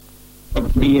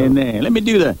Let me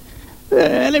do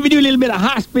a little bit of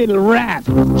hospital rap.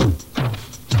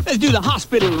 Let's do the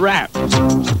hospital rap.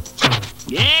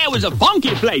 Yeah, it was a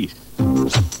funky place.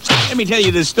 Let me tell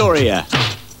you the story of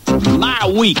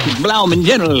my week at Blauman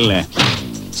General.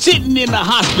 Sitting in the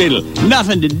hospital,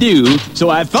 nothing to do, so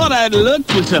I thought I'd look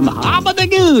for some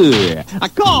hobba-da-goo. I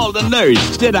called the nurse,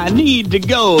 said I need to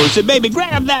go. Said, baby,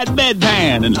 grab that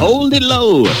bedpan and hold it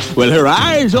low. Well, her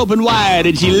eyes opened wide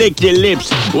and she licked her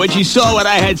lips when she saw what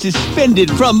I had suspended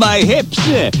from my hips.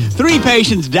 3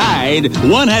 patients died,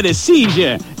 1 had a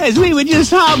seizure, as we were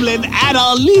just hobbling at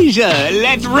our leisure.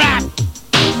 Let's rap.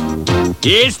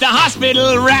 It's the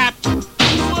hospital rap.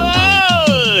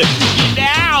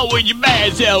 With your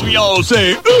bad self, y'all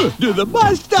say, to the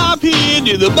bus stop here,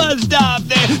 to the bus stop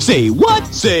there. Say what?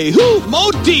 Say who?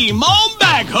 Moti, moan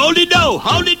back, hold it do,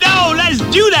 let's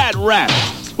do that rap.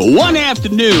 Well, one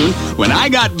afternoon, when I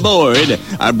got bored,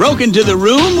 I broke into the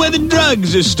room where the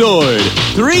drugs are stored.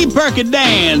 3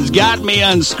 Percodans got me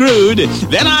unscrewed.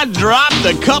 Then I dropped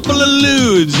a couple of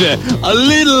ludes. A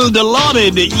little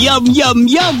dilaudid, yum, yum,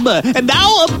 yum. And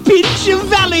now a pinch of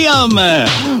Valium.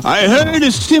 I heard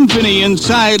a symphony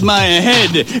inside my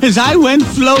head as I went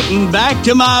floating back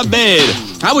to my bed.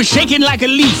 I was shaking like a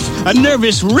leaf, a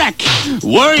nervous wreck,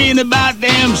 worrying about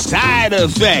damn side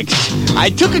effects.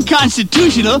 I took a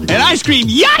constitutional and I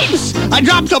screamed, yipes! I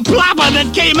dropped a plopper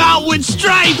that came out with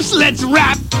stripes. Let's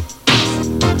rap.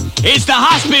 It's the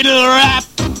hospital rap.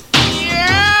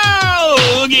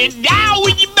 Yo, get down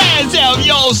with your bad self.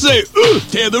 Y'all say,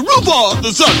 tear the roof off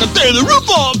the sucker, tear the roof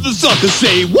off the sucker.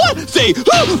 Say what? Say,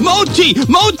 moti,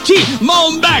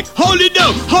 moan back, hold it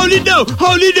do.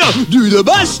 Do the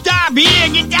bus stop here,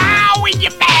 get down with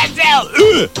your bad self.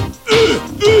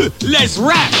 Let's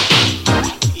rap.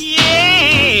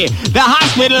 Yeah, the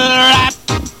hospital rap.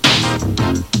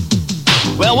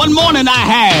 Well, one morning I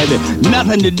had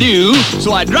nothing to do,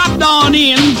 so I dropped on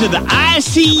into the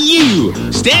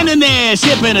ICU. Standing there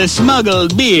sipping a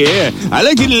smuggled beer, I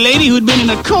looked at a lady who'd been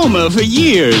in a coma for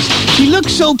years. She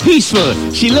looked so peaceful,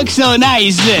 she looked so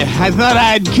nice, I thought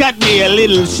I'd cut me a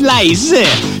little slice.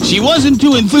 She wasn't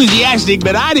too enthusiastic,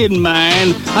 but I didn't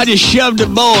mind. I just shoved a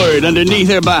board underneath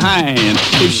her behind.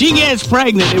 If she gets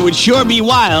pregnant, it would sure be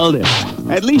wild.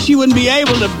 At least she wouldn't be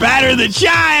able to batter the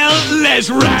child. Let's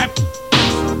rap.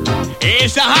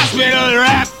 It's the hospital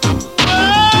rap.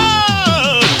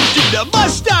 Oh, do the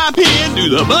bus stop here, do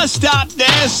the bus stop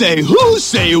there. Say who,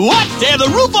 say what, tear the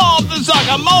roof off the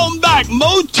sucker. Moan back,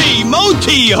 moti,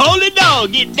 hold it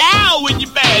down. Get down with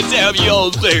your bad self,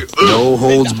 y'all say. No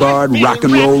holds barred, rock and roll.